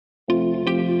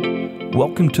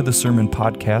Welcome to the Sermon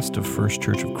Podcast of First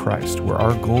Church of Christ, where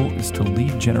our goal is to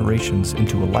lead generations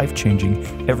into a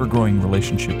life-changing, ever-growing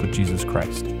relationship with Jesus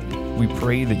Christ. We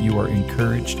pray that you are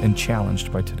encouraged and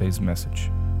challenged by today's message.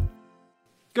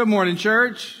 Good morning,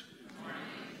 church. Good morning.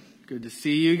 Good to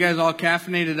see you. You guys all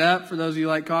caffeinated up? For those of you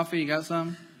who like coffee, you got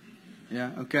some?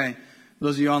 Yeah, okay.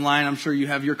 Those of you online, I'm sure you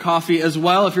have your coffee as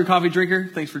well. If you're a coffee drinker,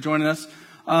 thanks for joining us.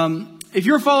 If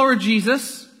you're a follower of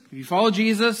Jesus, if you follow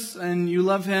Jesus and you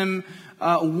love Him,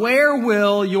 where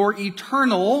will your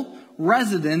eternal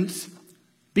residence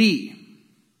be?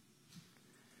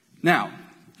 Now,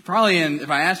 probably if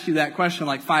I asked you that question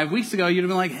like 5 weeks ago, you'd have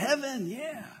been like, heaven,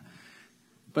 yeah.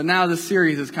 But now this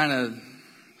series is kind of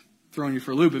throwing you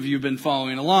for a loop if you've been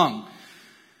following along.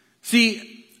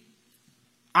 See,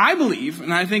 I believe,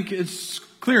 and I think it's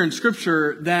clear in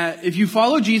Scripture, that if you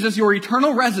follow Jesus, your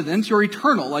eternal residence, your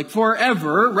eternal, like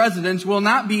forever residence, will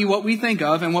not be what we think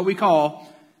of and what we call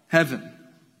heaven.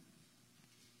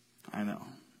 I know.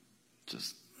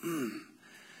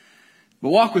 But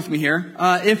walk with me here.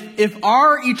 If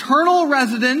our eternal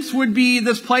residence would be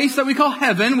this place that we call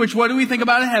heaven, which what do we think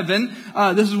about heaven?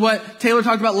 This is what Taylor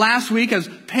talked about last week as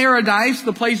paradise,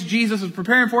 the place Jesus is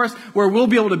preparing for us, where we'll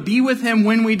be able to be with Him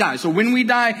when we die. So when we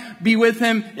die, be with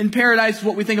Him in paradise is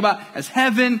what we think about as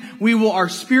heaven. Our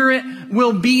spirit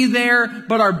will be there,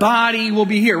 but our body will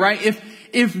be here, right?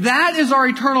 If that is our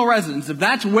eternal residence, if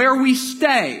that's where we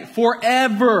stay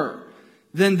forever,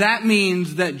 then that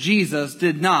means that Jesus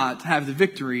did not have the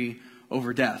victory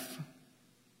over death.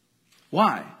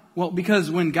 Why? Well, because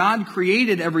when God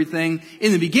created everything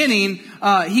in the beginning,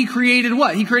 He created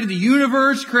what? He created the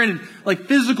universe, created like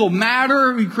physical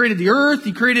matter, He created the earth,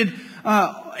 He created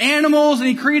animals, and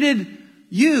He created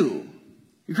you.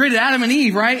 He created Adam and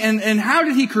Eve, right? And how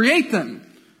did He create them?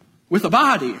 With a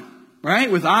body,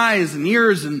 right? With eyes and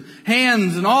ears and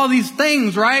hands and all these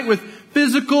things, right? With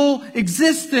physical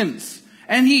existence.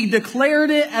 And He declared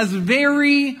it as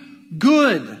very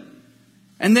good.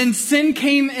 And then sin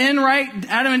came in, right?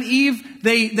 Adam and Eve,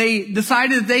 they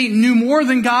decided that they knew more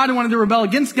than God and wanted to rebel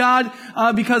against God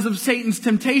because of Satan's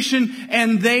temptation.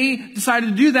 And they decided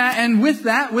to do that. And with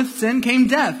that, with sin came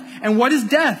death. And what is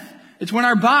death? It's when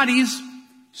our bodies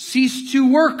cease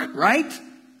to work, right?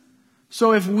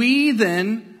 So if we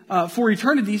then, for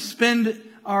eternity, spend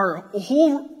our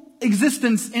whole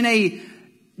existence in a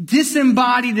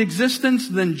disembodied existence,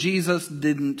 then Jesus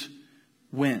didn't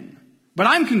win. But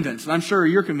I'm convinced, and I'm sure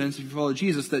you're convinced if you follow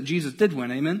Jesus, that Jesus did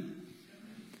win. Amen?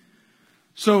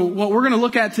 So what we're going to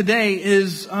look at today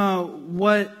is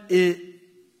what it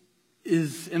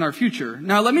is in our future.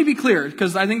 Now let me be clear,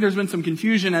 because I think there's been some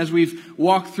confusion as we've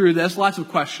walked through this. Lots of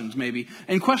questions maybe.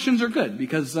 And questions are good,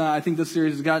 because I think this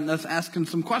series has gotten us asking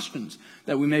some questions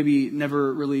that we maybe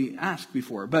never really asked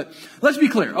before. But let's be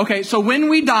clear. Okay, so when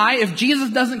we die, if Jesus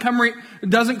doesn't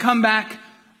come back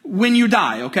when you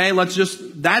die, okay?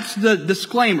 That's the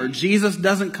disclaimer. Jesus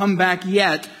doesn't come back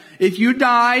yet. If you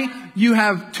die, you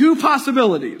have two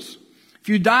possibilities. If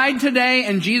you died today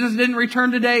and Jesus didn't return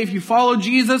today, if you follow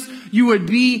Jesus, you would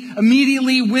be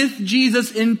immediately with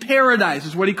Jesus in paradise,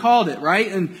 is what He called it, right?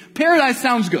 And paradise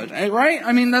sounds good, right?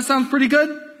 I mean, that sounds pretty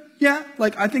good. Yeah,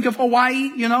 like I think of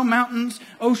Hawaii, mountains,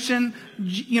 ocean,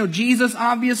 Jesus,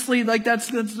 obviously, like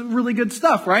that's really good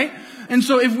stuff, right? And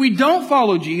so if we don't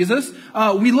follow Jesus,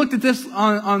 we looked at this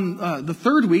on the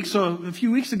third week, so a few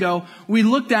weeks ago, we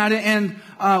looked at it, and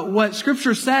what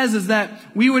Scripture says is that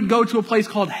we would go to a place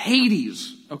called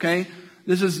Hades, okay?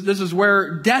 This is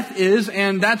where death is,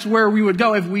 and that's where we would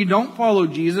go if we don't follow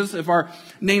Jesus. If our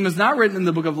name is not written in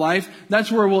the book of life,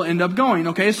 that's where we'll end up going,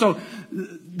 okay? So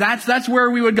that's where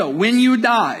we would go. When you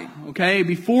die, okay?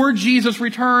 Before Jesus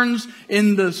returns,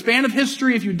 in the span of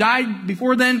history, if you died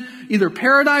before then, either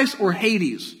paradise or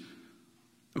Hades,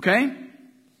 okay?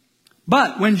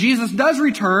 But when Jesus does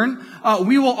return,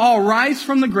 we will all rise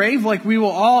from the grave, like we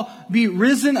will all be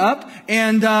risen up,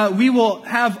 and we will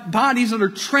have bodies that are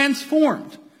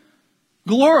transformed,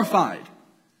 glorified.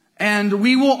 And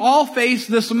we will all face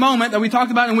this moment that we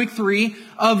talked about in week 3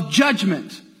 of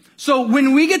judgment. So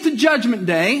when we get to Judgment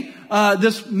Day,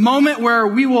 this moment where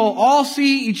we will all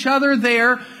see each other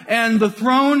there, and the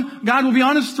throne, God will be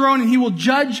on His throne and He will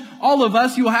judge all of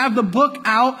us. He will have the book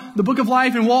out, the book of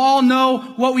life, and we'll all know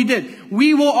what we did.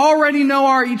 We will already know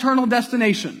our eternal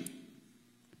destination.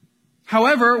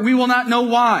 However, we will not know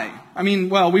why. I mean,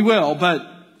 well, we will, but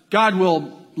God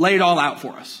will lay it all out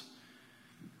for us.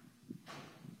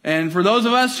 And for those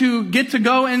of us who get to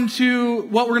go into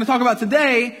what we're going to talk about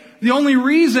today, the only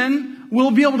reason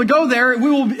we'll be able to go there, it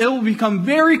will become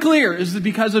very clear, is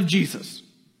because of Jesus.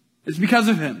 It's because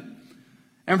of Him.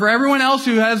 And for everyone else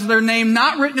who has their name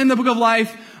not written in the book of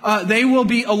life, they will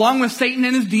be, along with Satan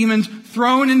and his demons,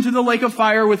 thrown into the lake of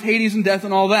fire with Hades and death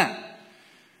and all that.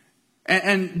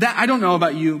 And that, I don't know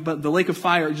about you, but the lake of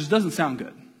fire, it just doesn't sound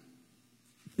good.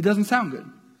 It doesn't sound good.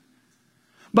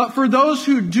 But for those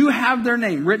who do have their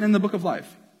name written in the book of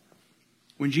life,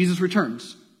 when Jesus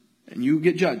returns and you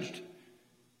get judged,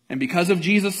 and because of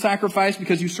Jesus' sacrifice,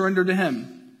 because you surrender to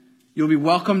him, you'll be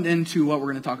welcomed into what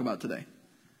we're going to talk about today.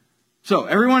 So,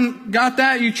 everyone got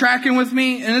that? You tracking with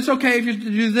me? And it's okay if you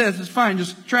do this. It's fine.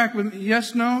 Just track with me.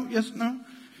 Yes, no? Yes, no?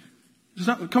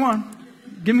 Come on.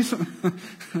 Give me some.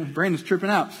 Brandon's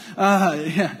tripping out.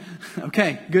 Yeah.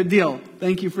 Okay. Good deal.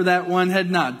 Thank you for that one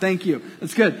head nod. Thank you.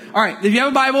 That's good. All right. If you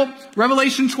have a Bible,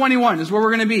 Revelation 21 is where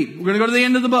we're going to be. We're going to go to the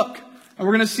end of the book. And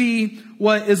we're going to see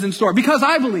what is in store. Because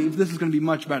I believe this is going to be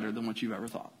much better than what you've ever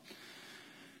thought.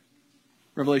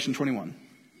 Revelation 21.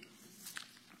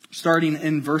 Starting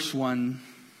in verse 1.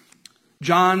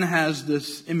 John has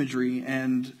this imagery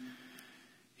and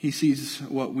he sees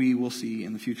what we will see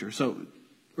in the future. So,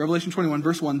 Revelation 21,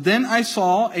 verse 1. Then I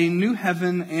saw a new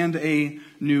heaven and a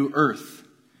new earth.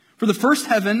 For the first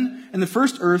heaven and the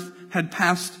first earth had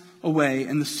passed away,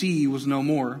 and the sea was no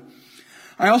more.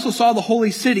 I also saw the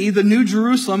holy city, the new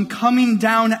Jerusalem, coming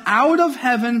down out of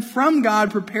heaven from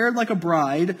God, prepared like a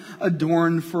bride,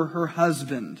 adorned for her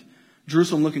husband.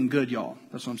 Jerusalem looking good, y'all.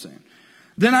 That's what I'm saying.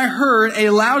 Then I heard a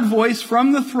loud voice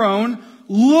from the throne,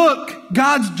 "Look,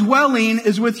 God's dwelling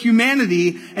is with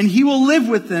humanity, and he will live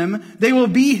with them. They will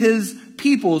be his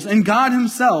peoples, and God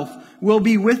himself will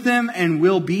be with them and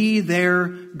will be their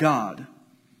God.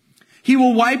 He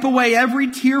will wipe away every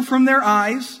tear from their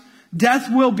eyes. Death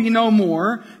will be no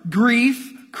more.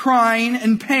 Grief, crying,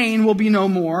 and pain will be no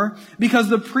more, because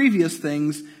the previous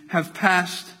things have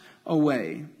passed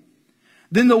away."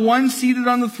 Then the one seated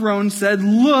on the throne said,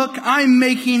 "Look, I'm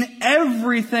making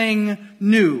everything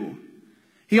new."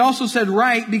 He also said,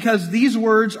 "Write, because these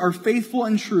words are faithful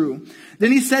and true."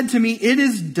 Then he said to me, "It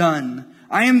is done.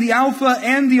 I am the Alpha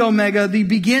and the Omega, the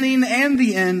beginning and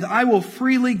the end. I will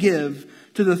freely give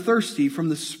to the thirsty from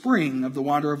the spring of the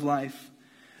water of life.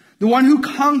 The one who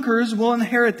conquers will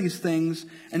inherit these things,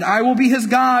 and I will be his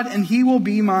God, and he will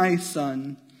be my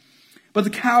son. But the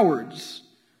cowards,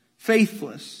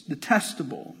 faithless,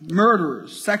 detestable,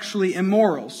 murderers, sexually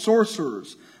immoral,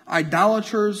 sorcerers,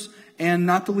 idolaters, and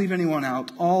not to leave anyone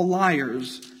out, all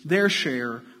liars, their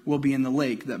share will be in the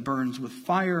lake that burns with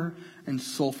fire and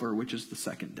sulfur, which is the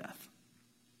second death."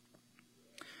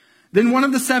 Then one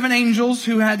of the seven angels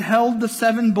who had held the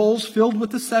seven bowls filled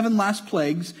with the seven last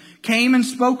plagues came and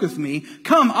spoke with me.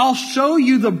 "Come, I'll show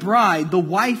you the bride, the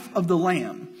wife of the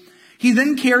Lamb." He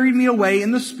then carried me away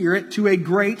in the Spirit to a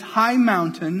great high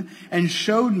mountain and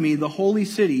showed me the holy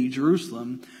city,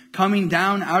 Jerusalem, coming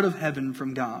down out of heaven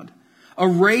from God,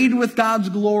 arrayed with God's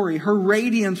glory. Her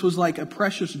radiance was like a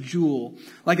precious jewel,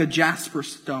 like a jasper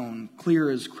stone, clear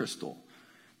as crystal.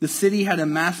 The city had a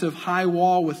massive high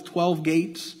wall with 12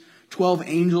 gates. 12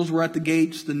 angels were at the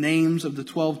gates. The names of the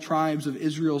 12 tribes of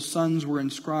Israel's sons were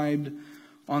inscribed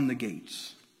on the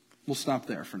gates. We'll stop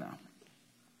there for now.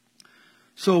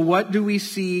 So what do we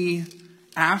see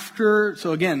after?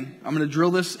 So again, I'm going to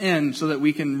drill this in so that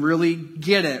we can really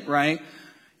get it, right?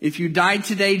 If you died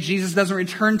today, Jesus doesn't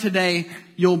return today,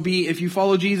 you'll be, if you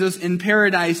follow Jesus, in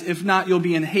paradise. If not, you'll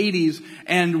be in Hades.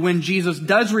 And when Jesus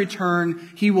does return,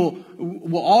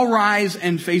 we'll all rise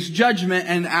and face judgment.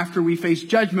 And after we face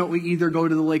judgment, we either go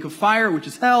to the lake of fire, which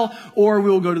is hell, or we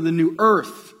will go to the new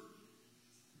earth.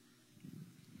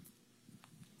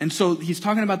 And so he's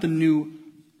talking about the new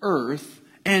earth.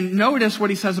 And notice what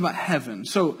he says about heaven.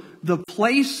 So the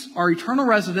place, our eternal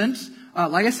residence,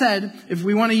 like I said, if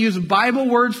we want to use Bible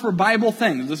words for Bible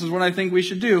things, this is what I think we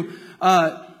should do.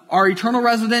 Our eternal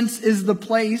residence is the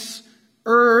place,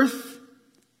 earth,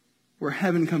 where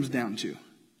heaven comes down to.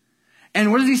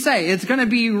 And what does he say? It's going to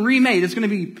be remade. It's going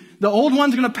to be, the old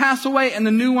one's going to pass away and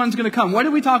the new one's going to come. What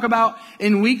did we talk about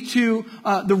in week 2?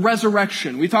 The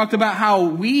resurrection. We talked about how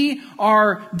we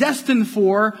are destined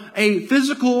for a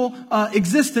physical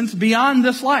existence beyond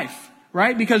this life.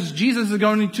 Right? Because Jesus is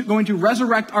going to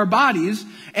resurrect our bodies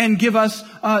and give us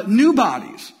new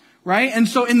bodies. Right? And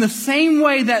so in the same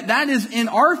way that is in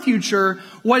our future,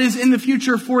 what is in the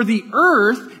future for the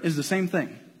earth is the same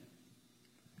thing.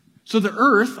 So the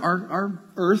earth, our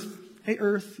earth, hey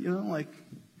earth, like,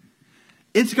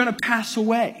 it's going to pass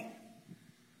away.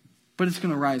 But it's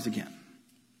going to rise again.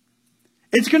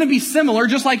 It's going to be similar,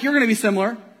 just like you're going to be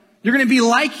similar. You're going to be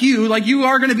like you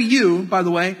are going to be you, by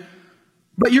the way.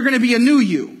 But you're going to be a new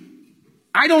you.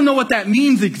 I don't know what that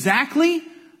means exactly,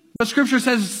 but Scripture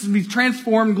says to be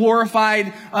transformed,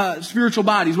 glorified, spiritual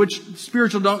bodies, which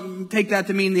spiritual, don't take that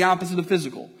to mean the opposite of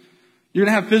physical. You're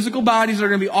going to have physical bodies that are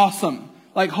going to be awesome.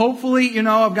 Like hopefully,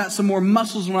 I've got some more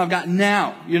muscles than what I've got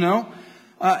now,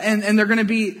 and they're going to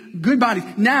be good bodies.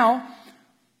 Now,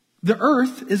 the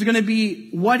earth is going to be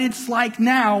what it's like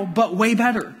now, but way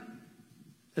better.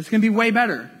 It's going to be way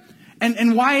better.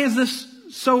 And why is this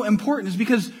so important? Is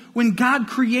because when God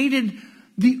created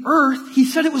the earth, He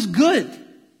said it was good,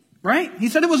 right? He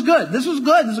said it was good. This was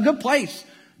good. This is a good place.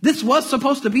 This was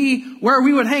supposed to be where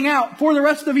we would hang out for the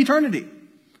rest of eternity.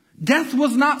 Death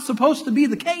was not supposed to be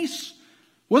the case.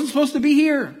 Wasn't supposed to be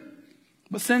here.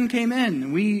 But sin came in,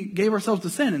 and we gave ourselves to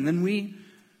sin, and then we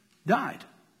died.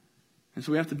 And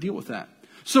so we have to deal with that.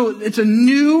 So it's a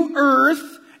new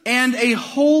earth and a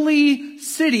holy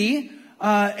city.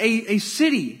 A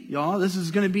city, y'all. This is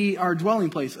going to be our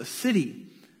dwelling place. A city.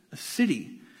 A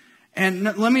city. And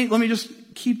let me just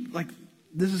keep,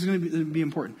 this is going to be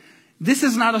important. This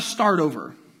is not a start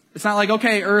over. It's not like,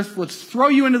 okay, earth, let's throw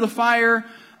you into the fire,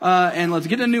 and let's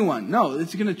get a new one. No,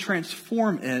 it's going to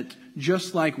transform it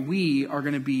just like we are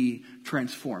going to be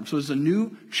transformed. So it's a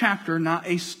new chapter, not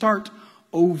a start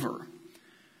over.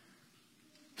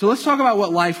 So let's talk about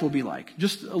what life will be like.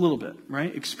 Just a little bit,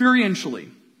 right? Experientially.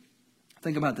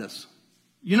 Think about this.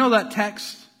 You know that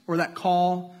text or that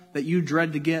call that you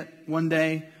dread to get one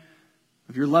day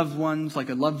of your loved ones, like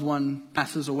a loved one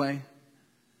passes away?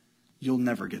 You'll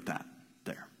never get that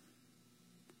there.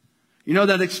 You know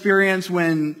that experience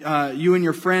when you and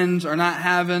your friends are not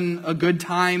having a good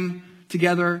time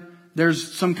together?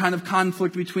 There's some kind of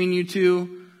conflict between you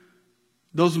two.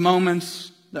 Those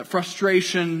moments, that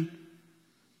frustration,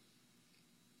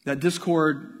 that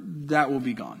discord, that will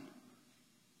be gone.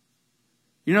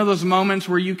 You know those moments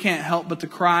where you can't help but to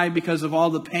cry because of all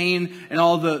the pain and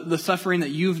all the suffering that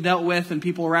you've dealt with and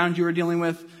people around you are dealing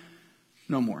with?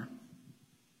 No more.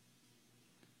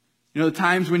 You know the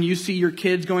times when you see your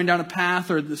kids going down a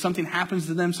path or something happens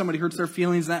to them, somebody hurts their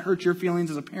feelings, and that hurts your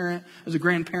feelings as a parent, as a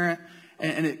grandparent,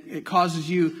 and it causes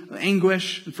you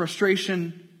anguish and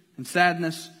frustration and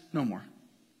sadness? No more.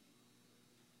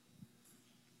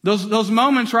 Those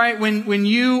moments, right, when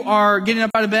you are getting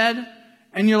up out of bed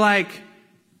and you're like,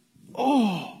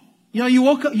 oh, you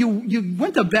woke up, you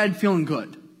went to bed feeling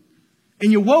good.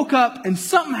 And you woke up and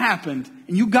something happened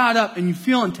and you got up and you're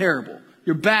feeling terrible.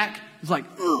 Your back is like,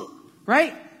 ugh,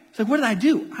 right? It's like, what did I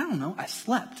do? I don't know. I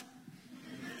slept.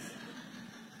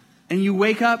 And you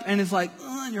wake up and it's like,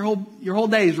 and your whole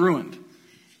day is ruined.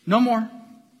 No more.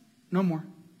 No more.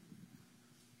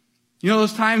 You know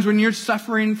those times when you're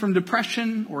suffering from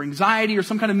depression or anxiety or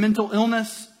some kind of mental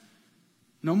illness?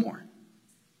 No more.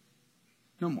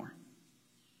 No more.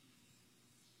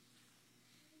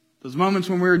 Those moments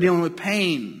when we were dealing with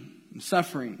pain and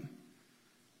suffering?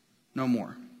 No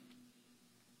more.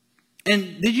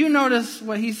 And did you notice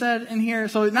what he said in here?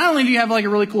 So not only do you have like a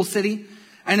really cool city,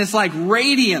 and it's like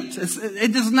radiant.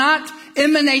 It does not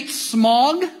emanate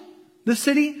smog, the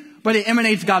city, but it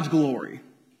emanates God's glory.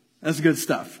 That's good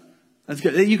stuff. That's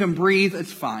good. You can breathe.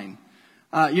 It's fine.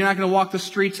 You're not going to walk the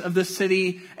streets of this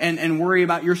city and worry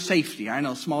about your safety. I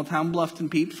know, small town Bluffton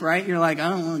peeps, right? You're like, I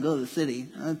don't want to go to the city.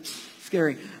 That's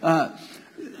scary.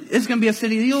 It's going to be a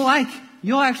city that you'll like.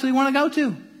 You'll actually want to go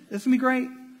to. It's going to be great.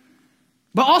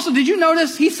 But also, did you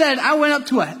notice he said, I went up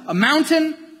to a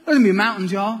mountain? There's going to be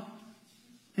mountains, y'all.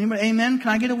 Anybody, amen? Can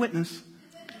I get a witness?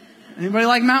 Anybody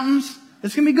like mountains?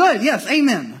 It's going to be good. Yes,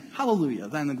 amen. Hallelujah.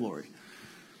 Thine the glory.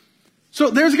 So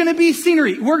there's going to be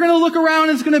scenery. We're going to look around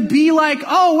and it's going to be like,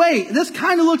 oh, wait, this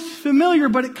kind of looks familiar,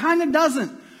 but it kind of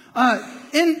doesn't.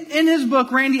 In his book,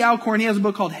 Randy Alcorn, he has a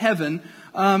book called Heaven,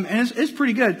 and it's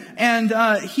pretty good. And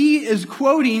he is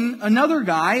quoting another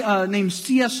guy named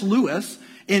C.S. Lewis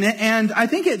in it, and I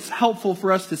think it's helpful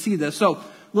for us to see this. So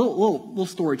little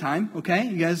story time, okay?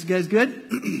 You guys good?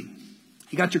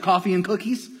 You got your coffee and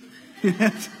cookies?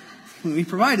 We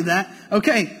provided that.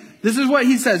 Okay. This is what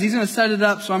he says. He's going to set it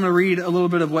up, so I'm going to read a little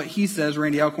bit of what he says,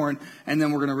 Randy Alcorn, and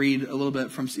then we're going to read a little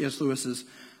bit from C.S. Lewis's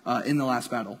In the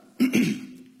Last Battle.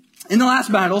 In the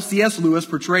Last Battle, C.S. Lewis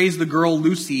portrays the girl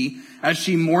Lucy as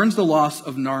she mourns the loss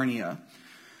of Narnia,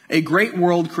 a great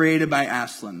world created by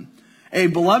Aslan, a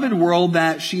beloved world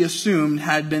that she assumed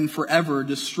had been forever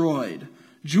destroyed.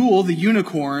 Jewel, the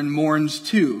unicorn, mourns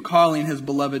too, calling his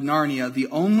beloved Narnia the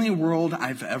only world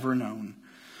I've ever known.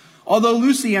 Although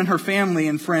Lucy and her family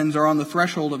and friends are on the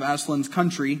threshold of Aslan's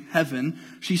country, heaven,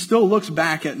 she still looks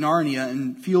back at Narnia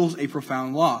and feels a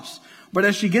profound loss. But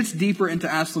as she gets deeper into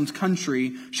Aslan's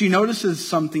country, she notices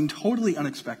something totally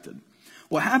unexpected.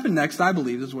 What happened next, I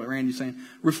believe, this is what Randy's saying,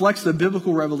 reflects the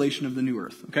biblical revelation of the new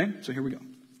earth. Okay, so here we go.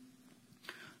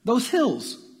 Those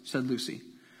hills, said Lucy.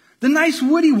 The nice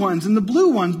woody ones and the blue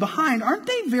ones behind, aren't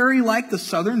they very like the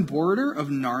southern border of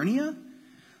Narnia?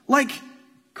 Like,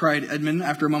 cried Edmund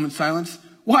after a moment's silence.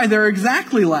 Why, they're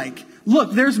exactly like.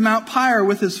 Look, there's Mount Pyre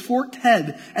with his forked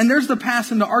head, and there's the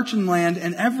pass into Archenland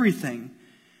and everything.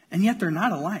 And yet they're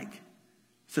not alike,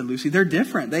 said Lucy. They're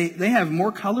different. They have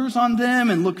more colors on them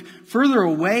and look further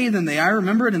away than I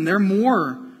remembered, and they're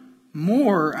more,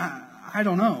 I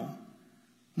don't know.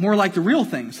 More like the real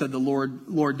thing, said the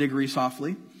Lord Diggory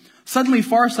softly. Suddenly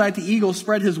Farsight the eagle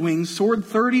spread his wings, soared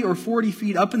 30 or 40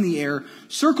 feet up in the air,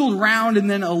 circled round and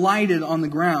then alighted on the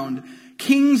ground.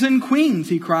 Kings and queens,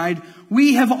 he cried,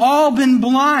 we have all been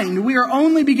blind. We are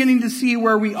only beginning to see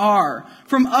where we are.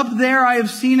 From up there I have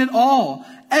seen it all.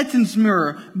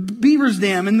 Ettansmuir, Beaver's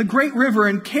Dam, and the great river,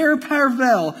 and Cair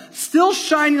Paravel, still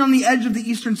shining on the edge of the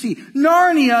eastern sea.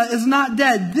 Narnia is not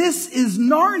dead. This is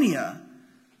Narnia.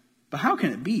 But how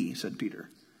can it be, said Peter.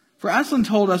 For Aslan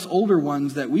told us older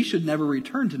ones that we should never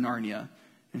return to Narnia,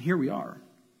 and here we are.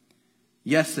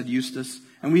 Yes, said Eustace,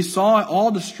 and we saw it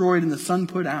all destroyed and the sun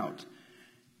put out.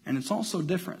 And it's all so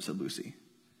different, said Lucy.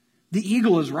 The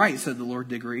eagle is right, said the Lord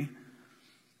Diggory.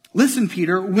 Listen,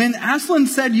 Peter, when Aslan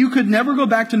said you could never go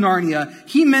back to Narnia,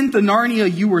 he meant the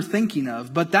Narnia you were thinking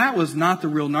of, but that was not the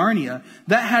real Narnia.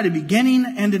 That had a beginning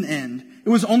and an end. It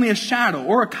was only a shadow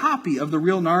or a copy of the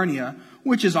real Narnia,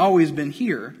 which has always been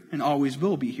here and always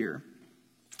will be here.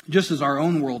 Just as our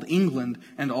own world, England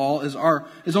and all, is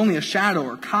only a shadow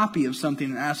or copy of something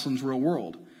in Aslan's real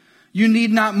world. You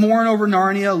need not mourn over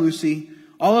Narnia, Lucy.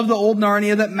 All of the old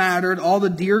Narnia that mattered, all the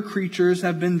dear creatures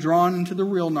have been drawn into the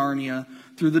real Narnia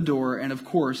through the door, and of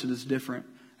course it is different.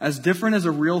 As different as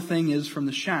a real thing is from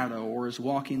the shadow, or as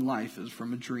walking life is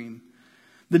from a dream.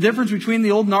 The difference between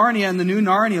the old Narnia and the new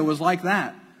Narnia was like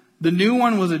that. The new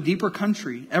one was a deeper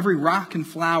country. Every rock and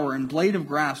flower and blade of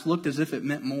grass looked as if it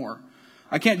meant more.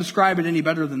 I can't describe it any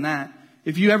better than that.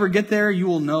 If you ever get there, you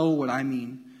will know what I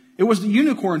mean. It was the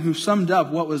unicorn who summed up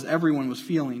what everyone was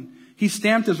feeling. He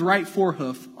stamped his right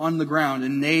forehoof on the ground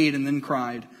and neighed and then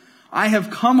cried, I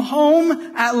have come home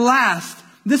at last.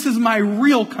 This is my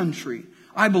real country.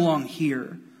 I belong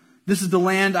here. This is the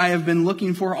land I have been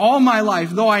looking for all my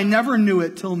life, though I never knew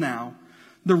it till now.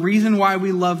 The reason why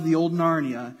we love the old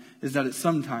Narnia is that it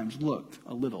sometimes looked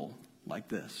a little like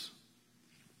this.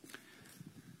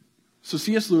 So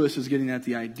C.S. Lewis is getting at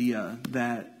the idea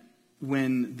that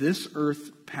when this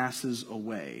earth passes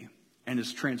away and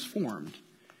is transformed,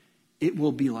 it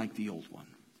will be like the old one,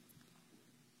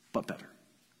 but better.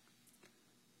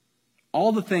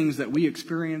 All the things that we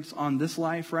experience on this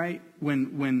life, right?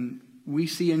 When we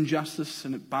see injustice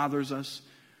and it bothers us,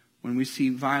 when we see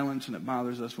violence and it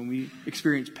bothers us, when we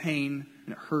experience pain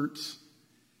and it hurts,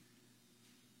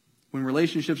 when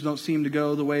relationships don't seem to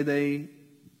go the way they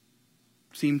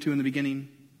seem to in the beginning,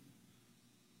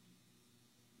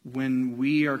 when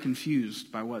we are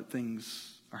confused by what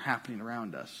things are happening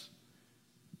around us,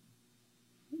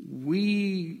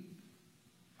 we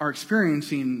are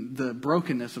experiencing the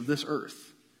brokenness of this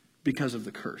earth because of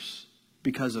the curse,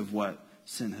 because of what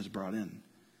sin has brought in.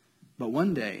 But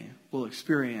one day, we'll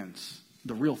experience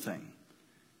the real thing.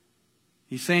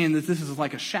 He's saying that this is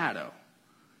like a shadow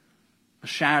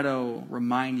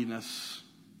reminding us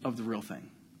of the real thing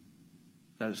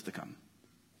that is to come.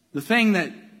 The thing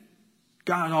that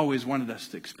God always wanted us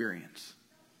to experience.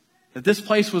 That this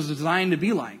place was designed to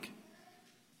be like.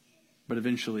 But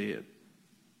eventually it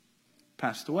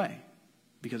passed away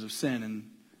because of sin. And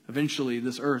eventually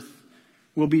this earth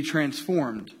will be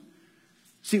transformed.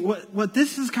 See, what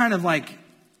this is kind of like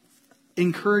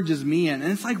encourages me in,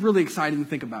 and it's like really exciting to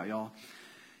think about, y'all,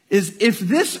 is if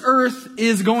this earth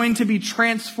is going to be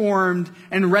transformed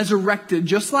and resurrected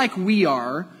just like we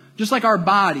are, just like our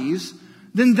bodies,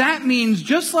 then that means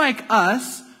just like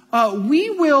us, we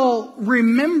will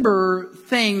remember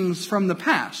things from the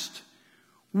past.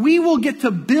 We will get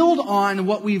to build on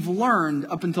what we've learned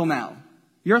up until now.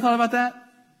 You ever thought about that?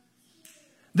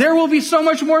 There will be so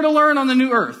much more to learn on the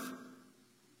new earth.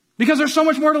 Because there's so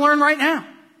much more to learn right now.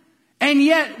 And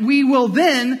yet we will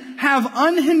then have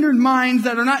unhindered minds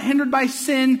that are not hindered by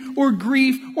sin or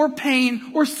grief or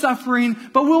pain or suffering,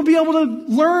 but we'll be able to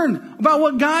learn about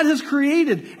what God has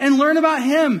created and learn about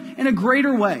Him in a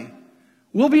greater way.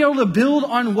 We'll be able to build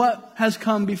on what has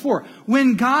come before.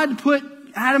 When God put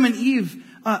Adam and Eve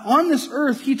on this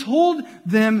earth, He told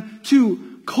them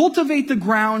to cultivate the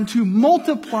ground, to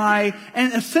multiply,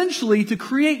 and essentially to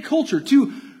create culture,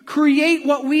 to create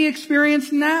what we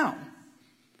experience now.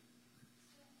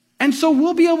 And so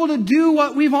we'll be able to do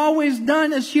what we've always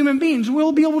done as human beings.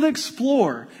 We'll be able to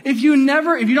explore. If you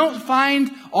don't find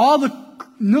all the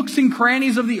nooks and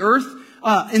crannies of the earth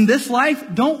in this life,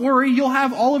 don't worry, you'll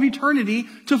have all of eternity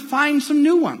to find some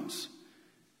new ones.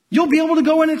 You'll be able to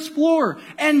go and explore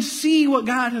and see what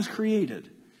God has created.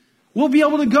 We'll be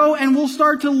able to go and we'll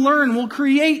start to learn. We'll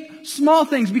create small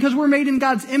things because we're made in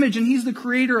God's image and He's the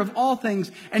creator of all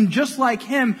things. And just like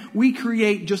Him, we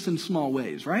create just in small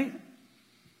ways, right?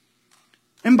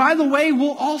 And by the way,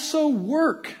 we'll also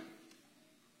work.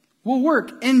 We'll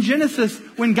work. In Genesis,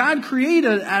 when God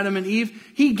created Adam and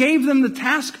Eve, He gave them the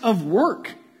task of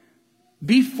work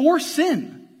before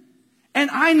sin. And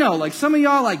I know, like some of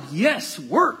y'all are like, yes,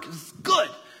 work is good.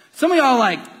 Some of y'all are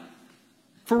like,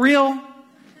 for real?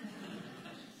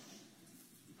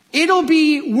 It'll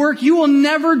be work. You will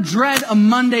never dread a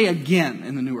Monday again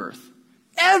in the new earth.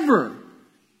 Ever.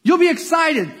 You'll be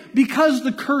excited because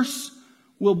the curse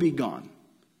will be gone.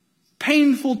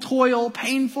 Painful toil,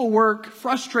 painful work,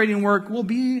 frustrating work will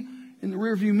be in the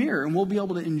rearview mirror and we'll be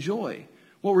able to enjoy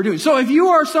what we're doing. So if you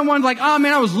are someone like, oh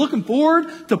man, I was looking forward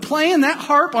to playing that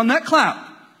harp on that cloud.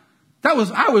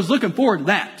 I was looking forward to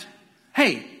that.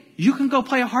 Hey, you can go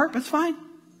play a harp. That's fine.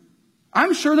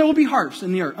 I'm sure there will be harps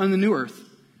on the new earth.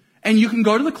 And you can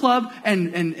go to the club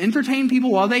and entertain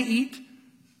people while they eat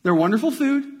their wonderful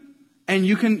food. And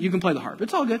you can play the harp.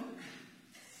 It's all good.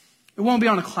 It won't be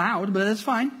on a cloud, but it's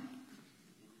fine.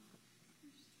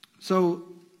 So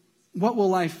what will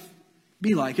life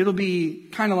be like? It'll be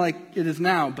kind of like it is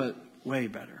now, but way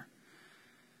better.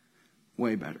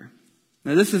 Way better.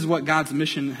 Now this is what God's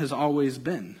mission has always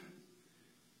been.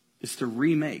 Is to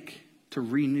remake, to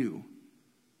renew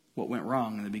what went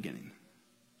wrong in the beginning.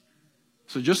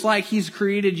 So just like He's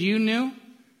created you new,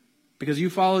 because you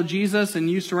followed Jesus and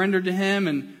you surrendered to Him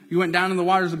and you went down in the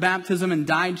waters of baptism and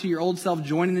died to your old self,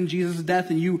 joining in Jesus' death,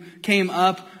 and you came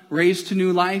up, raised to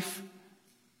new life,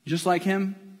 just like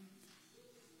Him,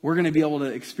 we're going to be able to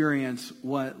experience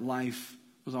what life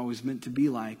was always meant to be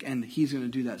like. And He's going to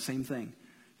do that same thing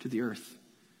to the earth.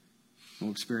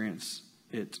 We'll experience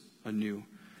it anew.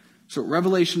 So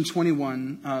Revelation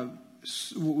 21,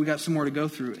 we got some more to go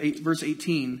through. Verse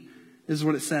 18. This is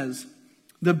what it says.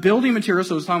 The building material,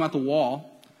 so it's talking about the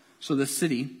wall, so the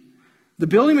city. The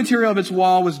building material of its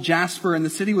wall was jasper, and the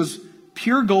city was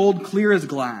pure gold, clear as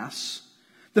glass.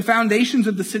 The foundations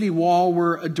of the city wall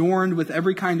were adorned with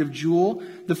every kind of jewel.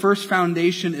 The first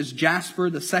foundation is jasper,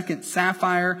 the second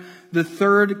sapphire, the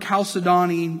third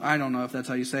chalcedony, I don't know if that's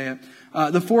how you say it,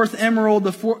 the fourth emerald,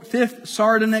 the fifth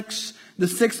sardonyx, the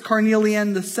sixth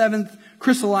carnelian, the seventh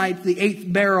chrysolite, the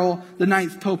eighth beryl, the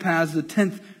ninth topaz, the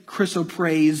 10th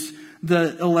chrysoprase,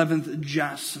 the 11th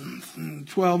jacinth,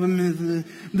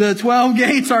 the 12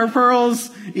 gates are pearls.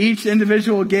 Each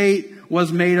individual gate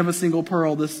was made of a single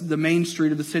pearl. The main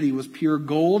street of the city was pure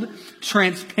gold,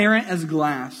 transparent as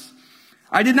glass.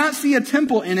 I did not see a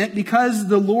temple in it because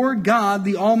the Lord God,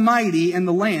 the Almighty, and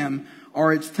the Lamb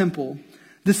are its temple.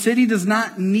 The city does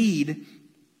not need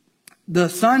the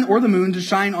sun or the moon to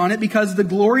shine on it because the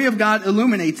glory of God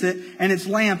illuminates it, and its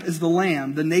lamp is the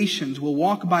Lamb. The nations will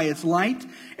walk by its light,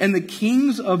 and the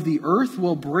kings of the earth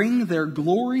will bring their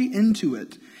glory into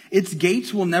it. Its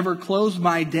gates will never close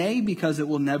by day because it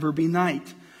will never be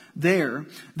night. There,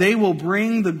 they will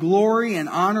bring the glory and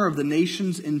honor of the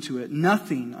nations into it.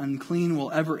 Nothing unclean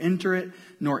will ever enter it,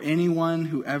 nor anyone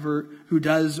who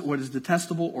does what is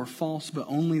detestable or false, but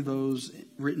only those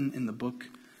written in the book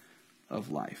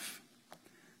of life.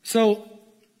 So,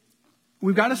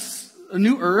 we've got a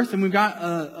new earth and we've got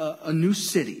a new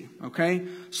city, okay?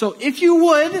 So if you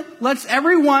would, let's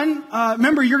everyone,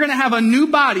 remember you're going to have a new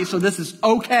body, so this is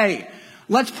okay.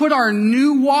 Let's put our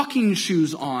new walking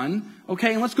shoes on,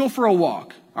 okay? And let's go for a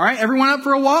walk. All right, everyone up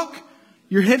for a walk?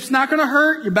 Your hip's not going to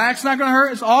hurt, your back's not going to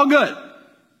hurt, it's all good.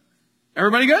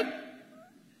 Everybody good?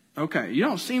 Okay, you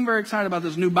don't seem very excited about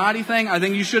this new body thing. I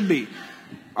think you should be.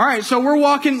 All right, so we're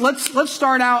walking. Let's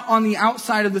start out on the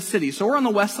outside of the city. So we're on the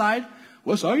west side,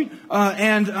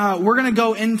 and we're going to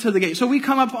go into the gate. So we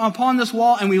come up upon this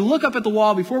wall, and we look up at the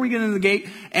wall before we get into the gate,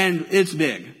 and it's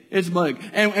big. It's big.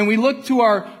 And we look to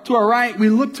our right, we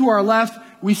look to our left,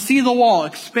 we see the wall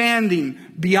expanding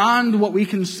beyond what we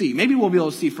can see. Maybe we'll be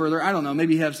able to see further. I don't know.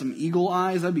 Maybe have some eagle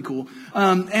eyes. That'd be cool.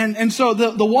 And so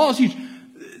the wall is huge.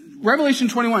 Revelation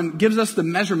 21 gives us the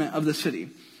measurement of the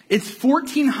city. It's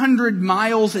 1,400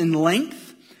 miles in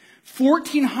length,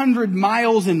 1,400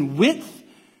 miles in width,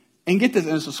 and get this,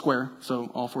 and it's a square,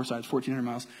 so all four sides, 1,400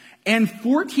 miles, and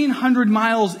 1,400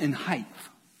 miles in height.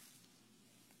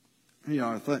 You know,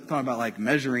 I thought about like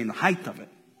measuring the height of it.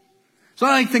 So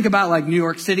I like think about like New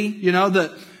York City, you know,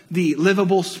 the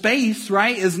livable space,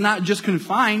 right, is not just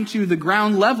confined to the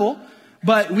ground level,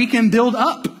 but we can build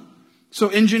up. So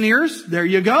engineers, there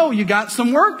you go. You got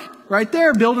some work, right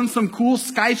there building some cool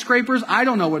skyscrapers. I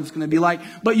don't know what it's going to be like,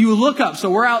 but you look up.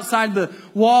 So we're outside the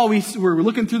wall. We're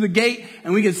looking through the gate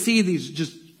and we can see these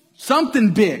just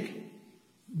something big.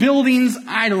 Buildings,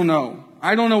 I don't know.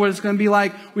 I don't know what it's going to be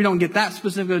like. We don't get that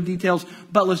specific details,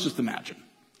 but let's just imagine.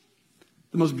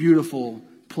 The most beautiful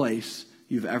place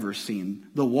you've ever seen.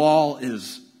 The wall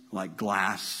is like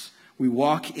glass. We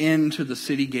walk into the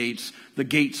city gates. The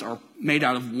gates are made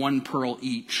out of one pearl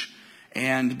each.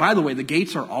 And by the way, the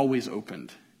gates are always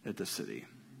opened at the city.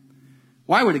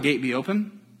 Why would a gate be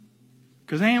open?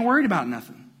 Because they ain't worried about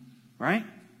nothing, right?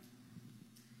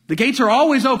 The gates are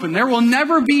always open. There will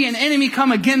never be an enemy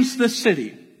come against this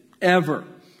city, ever.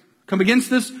 Come against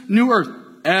this new earth,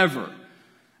 ever.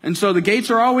 And so the gates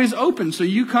are always open. So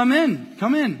you come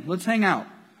in, let's hang out.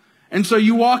 And so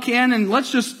you walk in and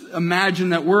let's just imagine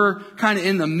that we're kind of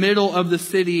in the middle of the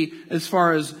city as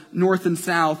far as north and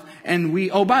south. And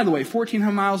by the way,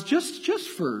 1,400 miles, just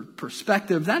for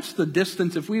perspective, that's the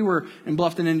distance. If we were in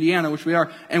Bluffton, Indiana, which we are,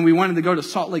 and we wanted to go to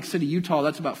Salt Lake City, Utah,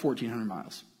 that's about 1,400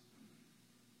 miles.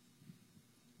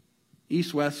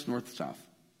 East, west, north, south.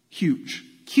 Huge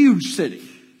city.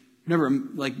 Never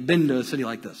been to a city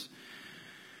like this.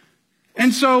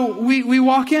 And so we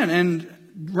walk in and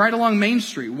right along Main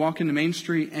Street, walk into Main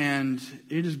Street and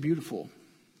it is beautiful.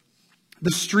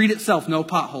 The street itself, no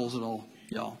potholes at all,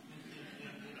 y'all.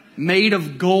 Made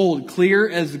of gold, clear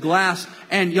as glass.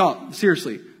 And y'all,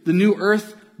 seriously, the New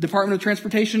Earth Department of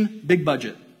Transportation, big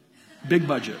budget. Big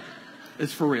budget.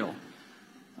 It's for real.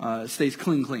 It stays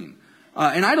clean.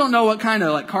 And I don't know what kind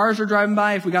of cars are driving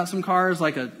by. If we got some cars,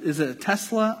 is it a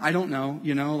Tesla? I don't know.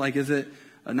 Is it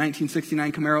a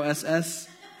 1969 Camaro SS?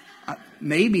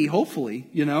 Maybe, hopefully,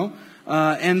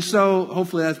 and so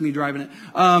hopefully that's me driving it.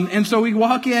 And so we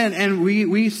walk in and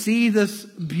we see this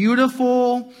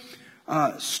beautiful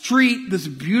street, this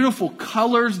beautiful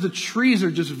colors. The trees are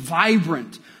just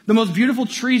vibrant. The most beautiful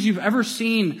trees you've ever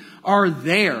seen are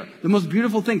there. The most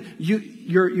beautiful thing.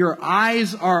 Your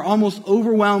eyes are almost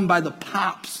overwhelmed by the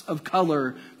pops of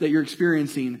color that you're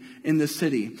experiencing in this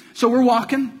city. So we're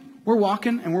walking.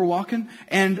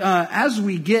 And as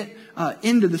we get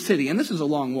into the city, and this is a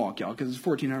long walk, y'all, because it's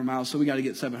 1,400 miles, so we got to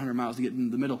get 700 miles to get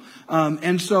into the middle.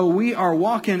 And so we are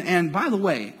walking, and by the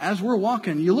way, as we're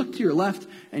walking, you look to your left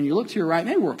and you look to your right.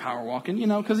 Maybe we're power walking,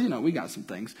 because, we got some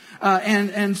things.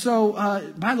 And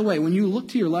so, by the way, when you look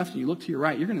to your left and you look to your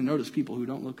right, you're going to notice people who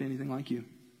don't look anything like you.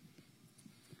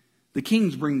 The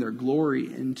kings bring their glory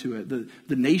into it.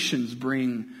 The nations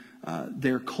bring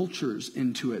their cultures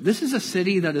into it. This is a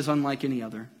city that is unlike any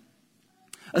other.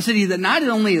 A city that not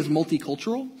only is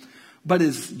multicultural, but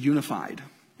is unified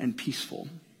and peaceful.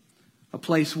 A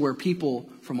place where people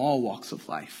from all walks of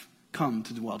life come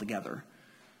to dwell together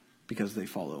because they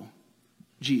follow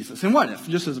Jesus. And what if,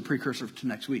 just as a precursor to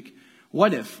next week,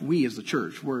 what if we as the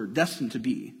church were destined to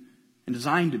be and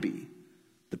designed to be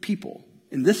the people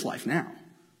in this life now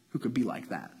who could be like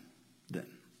that then?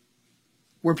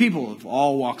 Where people of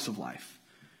all walks of life,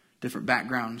 different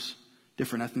backgrounds,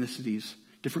 different ethnicities,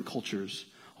 different cultures,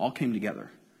 all came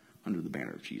together under the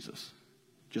banner of Jesus,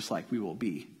 just like we will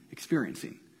be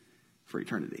experiencing for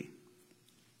eternity.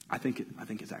 I think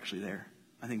it's actually there.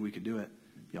 I think we could do it,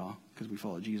 y'all, because we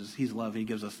follow Jesus. He's love. He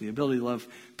gives us the ability to love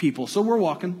people. So we're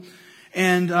walking,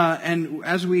 and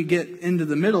as we get into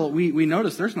the middle, we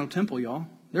notice there's no temple, y'all.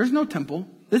 There's no temple.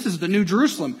 This is the New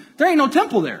Jerusalem. There ain't no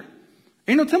temple there.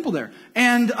 Ain't no temple there.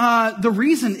 And the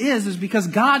reason is because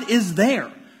God is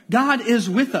there. God is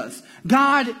with us.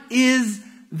 God is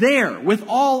there with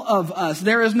all of us.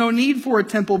 There is no need for a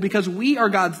temple because we are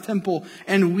God's temple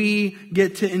and we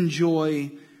get to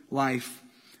enjoy life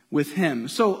with Him.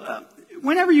 So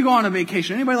whenever you go on a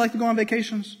vacation, anybody like to go on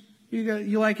vacations?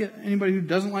 You like it? Anybody who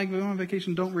doesn't like going on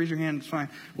vacation, don't raise your hand. It's fine.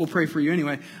 We'll pray for you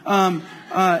anyway.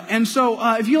 And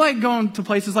so if you like going to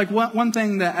places, like one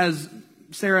thing that as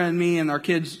Sarah and me and our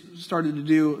kids started to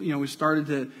do, we started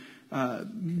to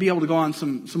be able to go on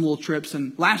some little trips.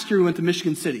 And last year we went to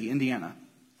Michigan City, Indiana.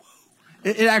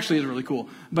 It actually is really cool,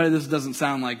 but this doesn't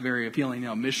sound like very appealing.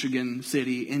 Michigan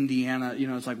City, Indiana,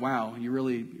 it's like, wow, you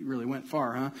really went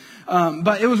far, huh?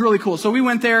 But it was really cool. So we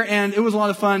went there and it was a lot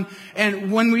of fun.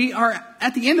 And when we are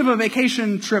at the end of a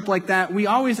vacation trip like that, we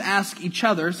always ask each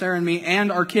other, Sarah and me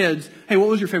and our kids, hey, what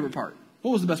was your favorite part? What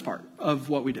was the best part of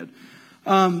what we did?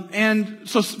 And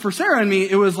so for Sarah and me,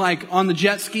 it was like on the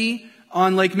jet ski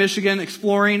on Lake Michigan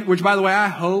exploring, which by the way, I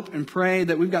hope and pray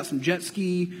that we've got some jet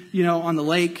ski, on the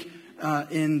lake,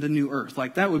 in the new earth.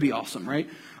 Like that would be awesome, right?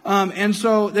 And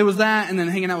so there was that, and then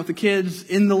hanging out with the kids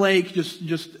in the lake, just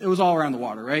it was all around the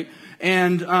water, right?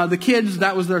 And the kids,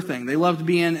 that was their thing. They loved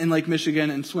being in Lake Michigan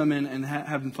and swimming and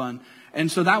having fun.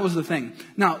 And so that was the thing.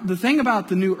 Now, the thing about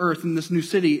the new earth and this new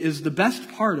city is the best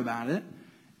part about it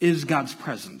is God's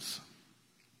presence.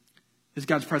 Is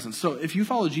God's presence. So if you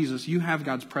follow Jesus, you have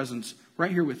God's presence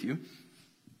right here with you.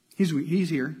 He's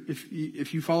here.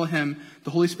 If you follow him, the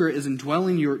Holy Spirit is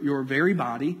indwelling your very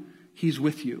body. He's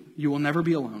with you. You will never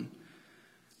be alone.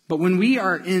 But when we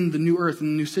are in the new earth and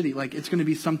the new city, like, it's going to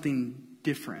be something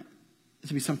different.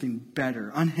 It's going to be something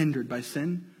better, unhindered by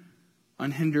sin,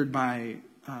 unhindered by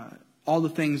all the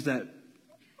things that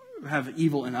have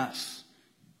evil in us,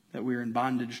 that we're in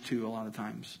bondage to a lot of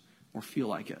times, or feel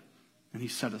like it. And he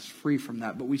set us free from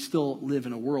that. But we still live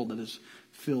in a world that is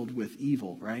filled with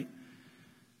evil, right?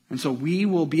 And so we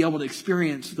will be able to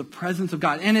experience the presence of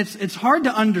God. And it's hard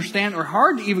to understand or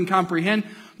hard to even comprehend.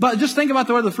 But just think about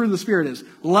what the fruit of the Spirit is.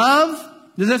 Love.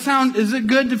 Is it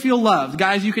good to feel loved?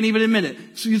 Guys, you can even admit it.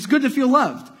 It's good to feel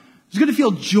loved. It's good to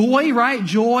feel joy, right?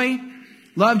 Joy.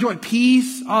 Love, joy,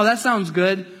 peace. Oh, that sounds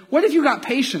good. What if you got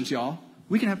patience, y'all?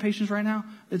 We can have patience right now.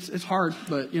 It's hard,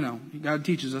 but God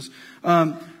teaches us.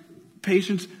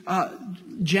 Patience,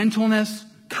 gentleness,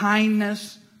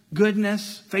 kindness,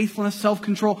 goodness, faithfulness,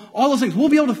 self-control, all those things. We'll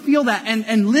be able to feel that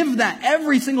and live that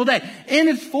every single day in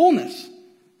its fullness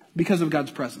because of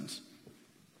God's presence.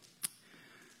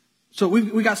 So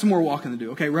we got some more walking to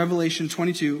do. Okay, Revelation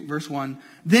 22, verse 1.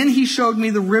 Then he showed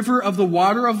me the river of the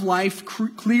water of life,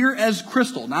 clear as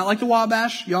crystal. Not like the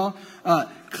Wabash, y'all.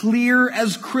 Clear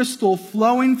as crystal,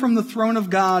 flowing from the throne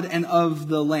of God and of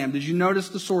the Lamb. Did you notice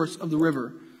the source of the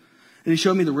river? And he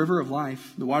showed me the river of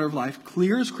life, the water of life,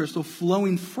 clear as crystal,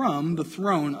 flowing from the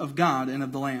throne of God and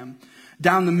of the Lamb.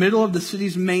 Down the middle of the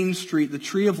city's main street, the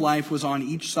tree of life was on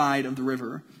each side of the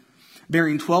river,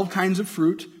 bearing 12 kinds of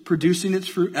fruit, producing its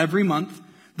fruit every month.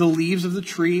 The leaves of the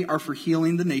tree are for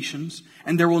healing the nations,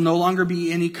 and there will no longer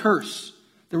be any curse.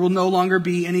 There will no longer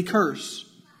be any curse.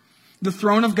 The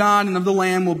throne of God and of the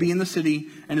Lamb will be in the city,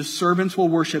 and his servants will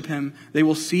worship him. They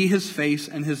will see his face,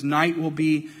 and his name will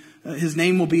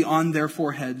be on their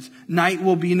foreheads. Night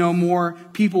will be no more.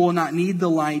 People will not need the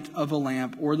light of a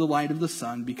lamp or the light of the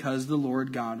sun, because the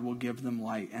Lord God will give them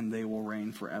light, and they will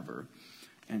reign forever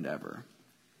and ever.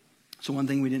 So one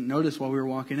thing we didn't notice while we were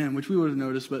walking in, which we would have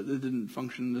noticed, but it didn't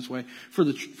function this way for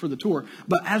the tour.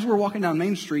 But as we're walking down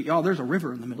Main Street, y'all, there's a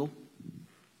river in the middle.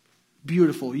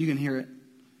 Beautiful. You can hear it.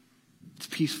 It's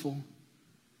peaceful.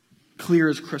 Clear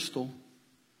as crystal.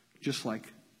 Just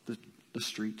like the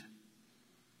street.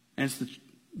 And it's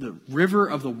the river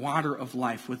of the water of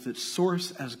life with its source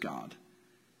as God.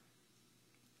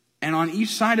 And on each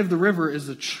side of the river is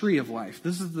the tree of life.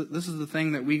 This is the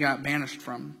thing that we got banished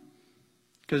from.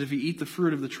 Because if you eat the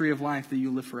fruit of the tree of life, then you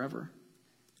live forever.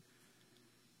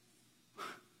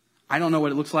 I don't know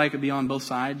what it looks like to be on both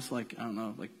sides. Like, I don't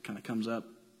know, like kind of comes up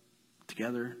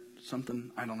together,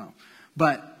 something. I don't know.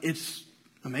 But it's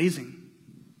amazing.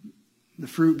 The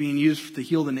fruit being used to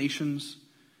heal the nations.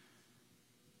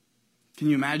 Can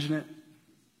you imagine it?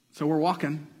 So we're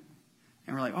walking,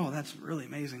 and we're like, oh, that's really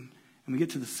amazing. And we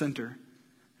get to the center,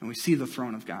 and we see the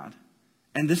throne of God.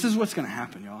 And this is what's going to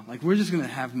happen, y'all. Like, we're just going to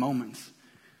have moments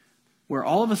where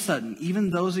all of a sudden, even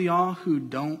those of y'all who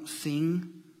don't sing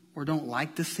or don't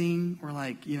like to sing, or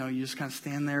like, you just kind of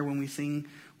stand there when we sing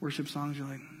worship songs, you're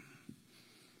like,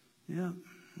 yeah,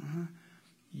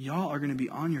 y'all are going to be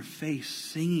on your face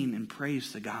singing and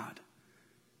praise to God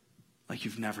like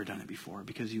you've never done it before,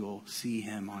 because you will see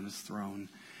him on his throne,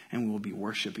 and we will be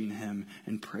worshiping him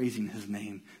and praising his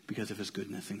name because of his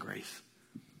goodness and grace.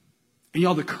 And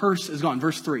y'all, the curse is gone.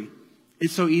 Verse 3.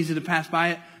 It's so easy to pass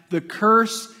by it. The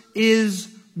curse is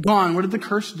gone. What did the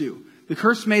curse do? The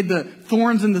curse made the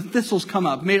thorns and the thistles come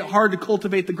up, made it hard to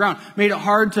cultivate the ground, made it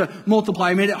hard to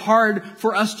multiply, made it hard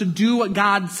for us to do what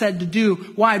God said to do.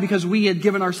 Why? Because we had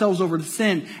given ourselves over to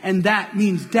sin, and that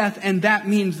means death, and that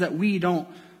means that we don't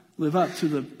live up to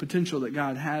the potential that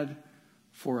God had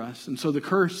for us. And so the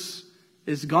curse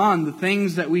is gone. The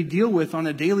things that we deal with on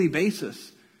a daily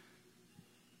basis,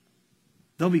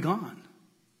 they'll be gone.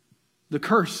 The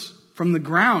curse from the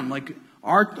ground, like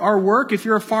our work, if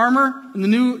you're a farmer in the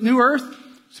new earth,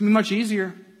 it's going to be much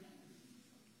easier.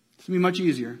 It's going to be much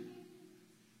easier.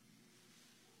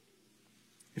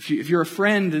 If you're a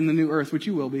friend in the new earth, which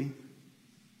you will be,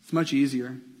 it's much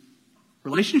easier.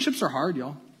 Relationships are hard,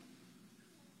 y'all.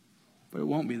 But it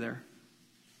won't be there.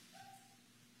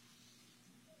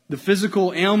 The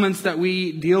physical ailments that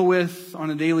we deal with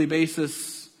on a daily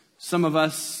basis, some of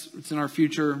us, it's in our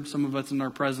future, some of us in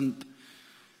our present,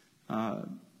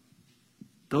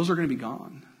 those are going to be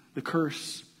gone. The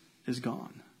curse is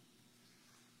gone.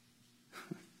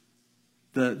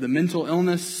 The mental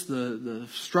illness, the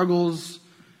struggles,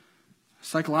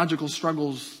 psychological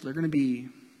struggles, they're going to be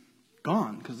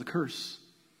Gone, because the curse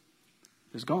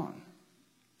is gone.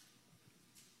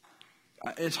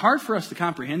 It's hard for us to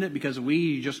comprehend it because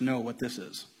we just know what this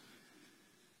is.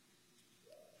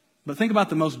 But think about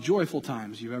the most joyful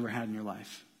times you've ever had in your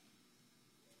life.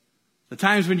 The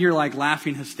times when you're like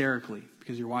laughing hysterically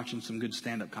because you're watching some good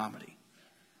stand-up comedy.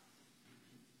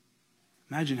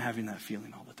 Imagine having that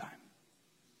feeling all the time.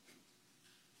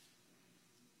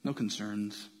 No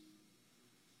concerns,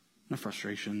 no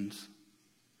frustrations,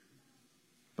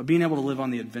 but being able to live on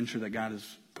the adventure that God has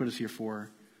put us here for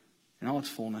in all its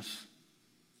fullness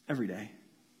every day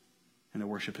and to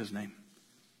worship His name.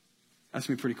 That's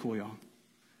going to be pretty cool, y'all.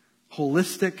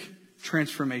 Holistic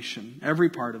transformation, every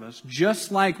part of us,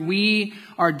 just like we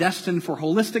are destined for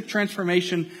holistic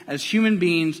transformation as human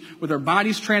beings, with our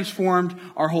bodies transformed,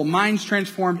 our whole minds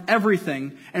transformed,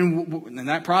 everything. And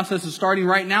that process is starting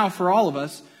right now for all of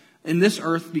us in this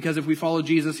earth, because if we follow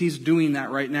Jesus, He's doing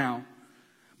that right now.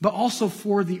 But also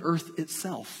for the earth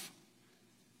itself.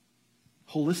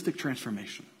 Holistic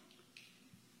transformation.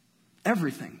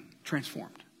 Everything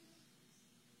transformed.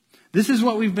 This is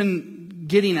what we've been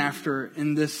getting after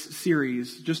in this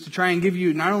series, just to try and give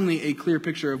you not only a clear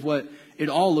picture of what it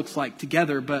all looks like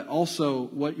together, but also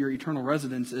what your eternal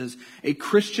residence is. A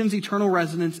Christian's eternal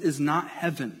residence is not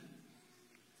heaven.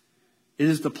 It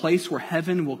is the place where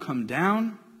heaven will come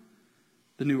down,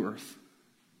 the new earth.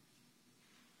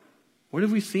 What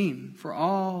have we seen for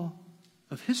all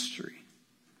of history?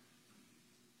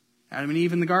 Adam and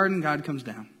Eve in the garden, God comes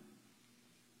down.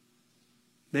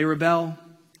 They rebel.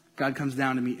 God comes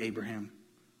down to meet Abraham,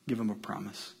 give him a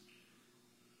promise.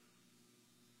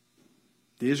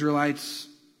 The Israelites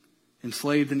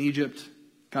enslaved in Egypt,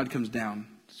 God comes down,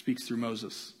 speaks through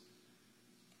Moses,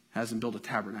 has them build a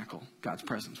tabernacle, God's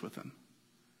presence with them.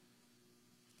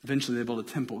 Eventually they build a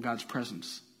temple, God's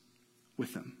presence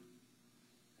with them.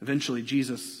 Eventually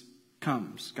Jesus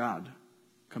comes, God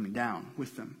coming down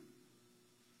with them.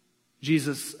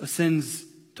 Jesus ascends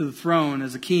to the throne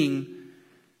as a king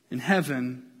in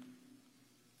heaven,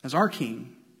 as our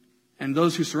King, and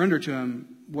those who surrender to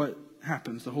Him, what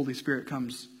happens? The Holy Spirit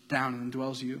comes down and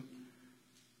indwells you.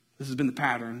 This has been the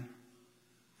pattern,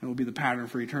 and will be the pattern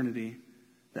for eternity,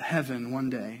 that heaven one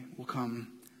day will come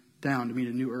down to meet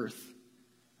a new earth,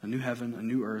 a new heaven, a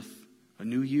new earth, a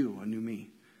new you, a new me,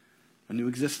 a new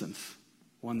existence,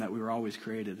 one that we were always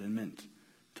created and meant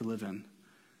to live in.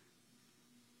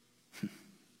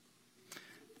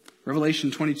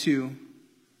 Revelation 22,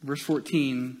 verse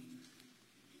 14,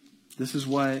 this is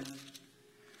what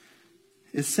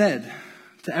is said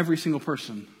to every single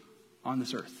person on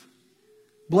this earth.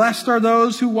 Blessed are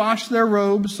those who wash their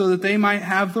robes so that they might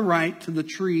have the right to the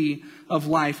tree of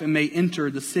life and may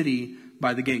enter the city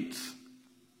by the gates.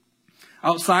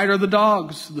 Outside are the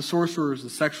dogs, the sorcerers, the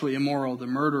sexually immoral, the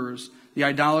murderers, the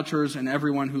idolaters, and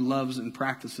everyone who loves and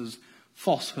practices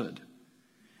falsehood.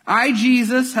 I,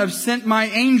 Jesus, have sent my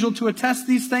angel to attest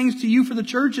these things to you for the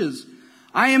churches.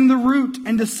 I am the root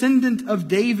and descendant of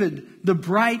David, the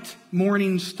bright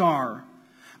morning star.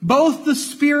 Both the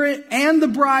Spirit and the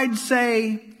bride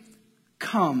say,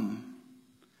 come.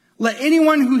 Let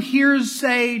anyone who hears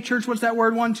say, church, what's that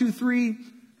word? 1, 2, 3.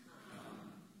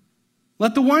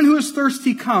 Let the one who is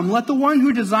thirsty come. Let the one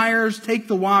who desires take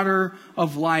the water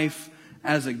of life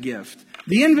as a gift.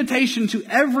 The invitation to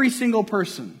every single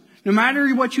person, no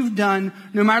matter what you've done,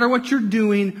 no matter what you're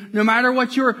doing, no matter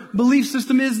what your belief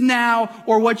system is now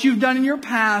or what you've done in your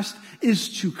past,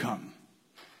 is to come.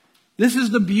 This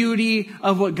is the beauty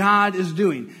of what God is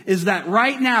doing, is that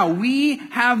right now we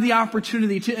have the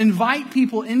opportunity to invite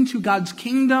people into God's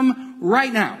kingdom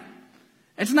right now.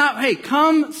 It's not, hey,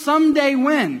 come someday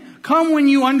when. Come when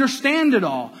you understand it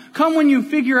all. Come when you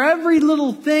figure every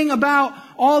little thing about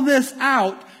all this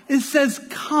out. It says,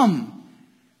 come.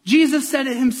 Jesus said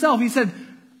it Himself. He said,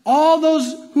 all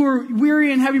those who are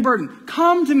weary and heavy burdened,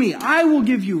 come to me. I will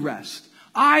give you rest.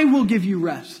 I will give you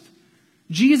rest.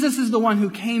 Jesus is the one who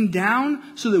came down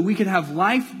so that we could have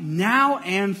life now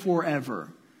and forever.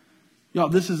 Y'all,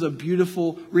 this is a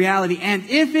beautiful reality. And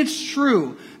if it's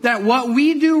true that what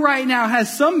we do right now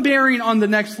has some bearing on the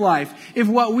next life, if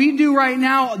what we do right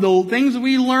now, the things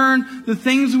we learn, the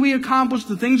things we accomplish,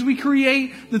 the things we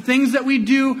create, the things that we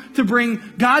do to bring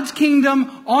God's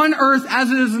kingdom on earth as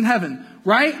it is in heaven,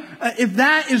 right? If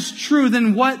that is true,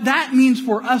 then what that means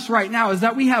for us right now is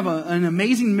that we have an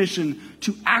amazing mission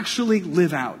to actually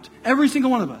live out. Every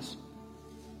single one of us.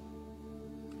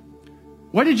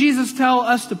 What did Jesus tell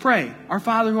us to pray? Our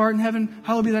Father who art in heaven,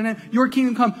 hallowed be thy name. Your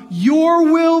kingdom come. Your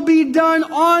will be done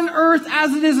on earth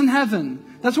as it is in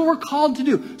heaven. That's what we're called to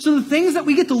do. So the things that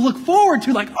we get to look forward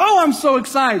to, like, oh, I'm so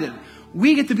excited.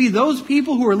 We get to be those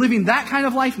people who are living that kind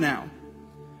of life now.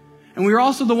 And we are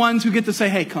also the ones who get to say,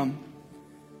 hey, come.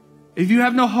 If you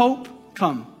have no hope,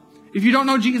 come. If you don't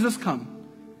know Jesus, come.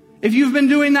 If you've been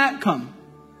doing that, come.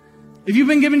 If you've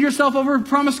been giving yourself over to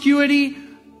promiscuity,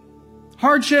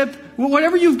 hardship,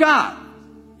 whatever you've got,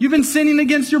 you've been sinning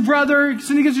against your brother,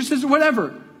 sinning against your sister,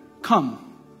 whatever, come.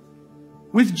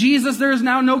 With Jesus, there is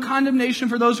now no condemnation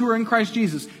for those who are in Christ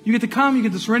Jesus. You get to come, you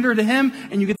get to surrender to Him,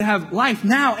 and you get to have life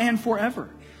now and forever.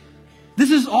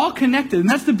 This is all connected, and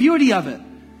that's the beauty of it.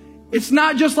 It's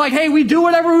not just like, hey, we do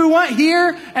whatever we want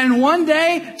here, and one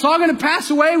day it's all going to pass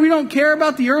away. We don't care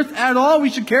about the earth at all. We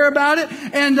should care about it.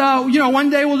 And, one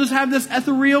day we'll just have this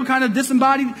ethereal kind of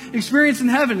disembodied experience in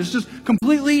heaven. It's just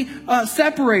completely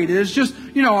separated. It's just,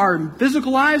 our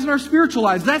physical lives and our spiritual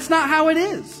lives. That's not how it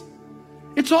is.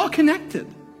 It's all connected.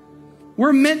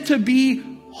 We're meant to be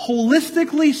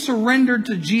holistically surrendered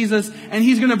to Jesus, and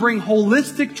He's going to bring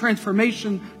holistic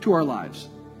transformation to our lives.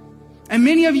 And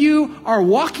many of you are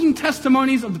walking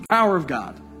testimonies of the power of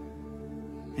God.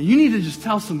 And you need to just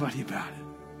tell somebody about it.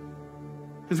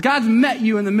 Because God's met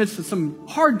you in the midst of some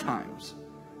hard times,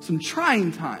 some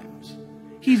trying times.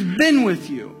 He's been with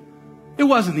you. It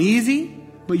wasn't easy,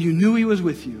 but you knew He was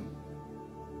with you.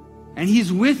 And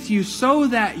He's with you so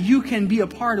that you can be a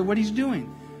part of what He's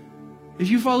doing. If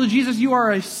you follow Jesus, you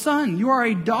are a son, you are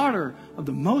a daughter of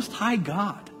the Most High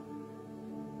God.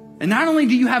 And not only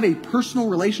do you have a personal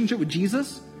relationship with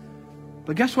Jesus,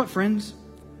 but guess what, friends?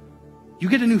 You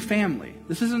get a new family.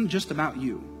 This isn't just about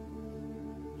you.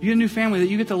 You get a new family that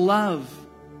you get to love.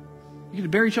 You get to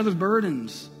bear each other's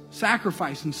burdens,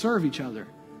 sacrifice, and serve each other.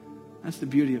 That's the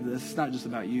beauty of this. It's not just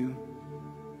about you.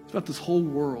 It's about this whole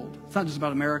world. It's not just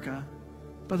about America.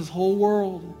 It's about this whole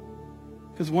world.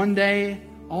 Because one day,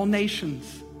 all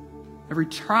nations, every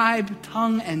tribe,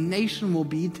 tongue, and nation will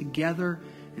be together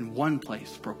in one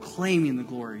place, proclaiming the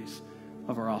glories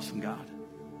of our awesome God.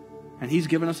 And He's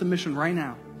given us a mission right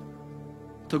now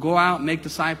to go out and make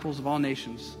disciples of all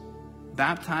nations,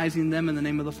 baptizing them in the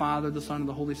name of the Father, the Son, and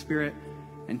the Holy Spirit,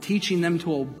 and teaching them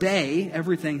to obey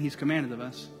everything He's commanded of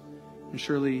us. And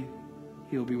surely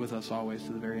He will be with us always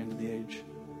to the very end of the age.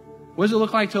 What does it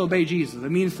look like to obey Jesus? It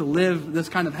means to live this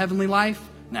kind of heavenly life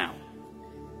now.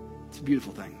 It's a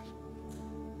beautiful thing.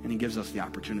 And He gives us the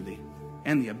opportunity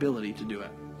and the ability to do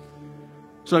it.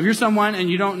 So if you're someone and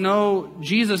you don't know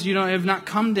Jesus, you have not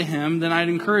come to Him, then I'd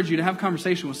encourage you to have a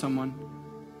conversation with someone.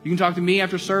 You can talk to me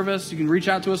after service. You can reach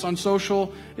out to us on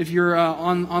social if you're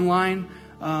online.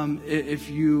 If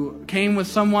you came with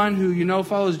someone who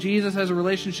follows Jesus, has a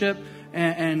relationship,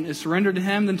 and is surrendered to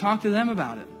Him, then talk to them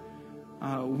about it.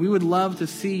 We would love to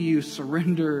see you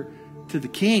surrender to the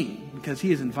King, because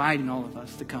He is inviting all of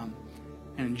us to come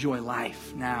and enjoy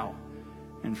life now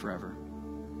and forever.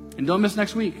 And don't miss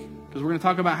next week, because we're going to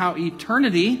talk about how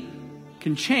eternity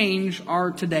can change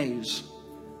our todays.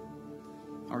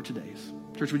 Our todays.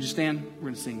 Church, would you stand? We're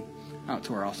going to sing out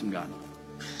to our awesome God.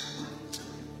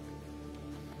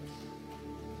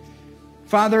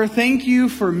 Father, thank You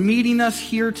for meeting us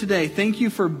here today. Thank You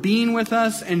for being with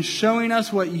us and showing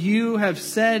us what You have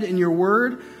said in Your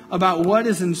word about what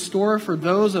is in store for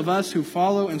those of us who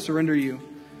follow and surrender You.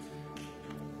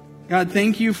 God,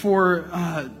 thank You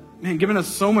for giving us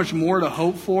so much more to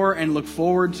hope for and look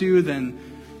forward to than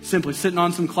simply sitting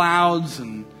on some clouds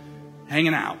and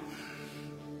hanging out.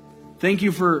 Thank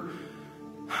You for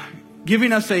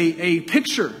giving us a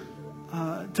picture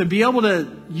to be able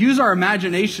to use our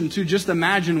imagination to just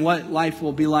imagine what life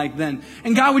will be like then.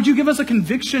 And God, would You give us a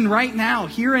conviction right now,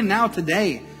 here and now,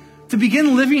 today, to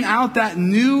begin living out that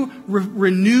new,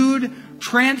 renewed,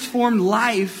 transformed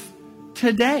life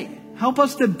today. Help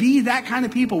us to be that kind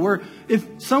of people where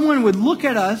if someone would look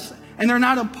at us and they're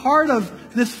not a part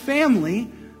of this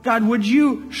family, God, would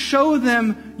You show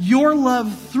them Your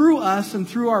love through us and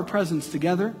through our presence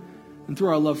together and through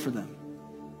our love for them.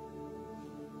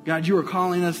 God, You are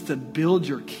calling us to build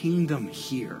Your kingdom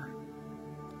here.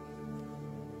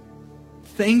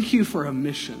 Thank You for a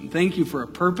mission. Thank You for a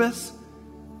purpose.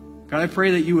 God, I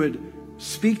pray that You would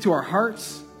speak to our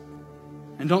hearts.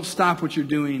 And don't stop what You're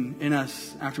doing in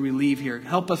us after we leave here.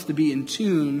 Help us to be in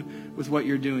tune with what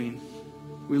You're doing.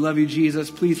 We love You, Jesus.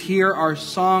 Please hear our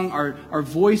song, our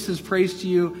voices praise to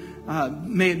You.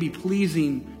 May it be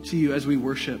pleasing to You as we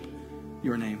worship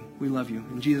Your name. We love You.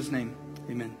 In Jesus' name,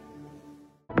 amen.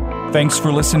 Thanks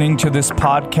for listening to this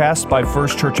podcast by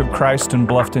First Church of Christ in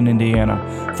Bluffton,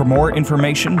 Indiana. For more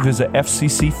information, visit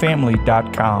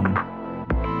fccfamily.com.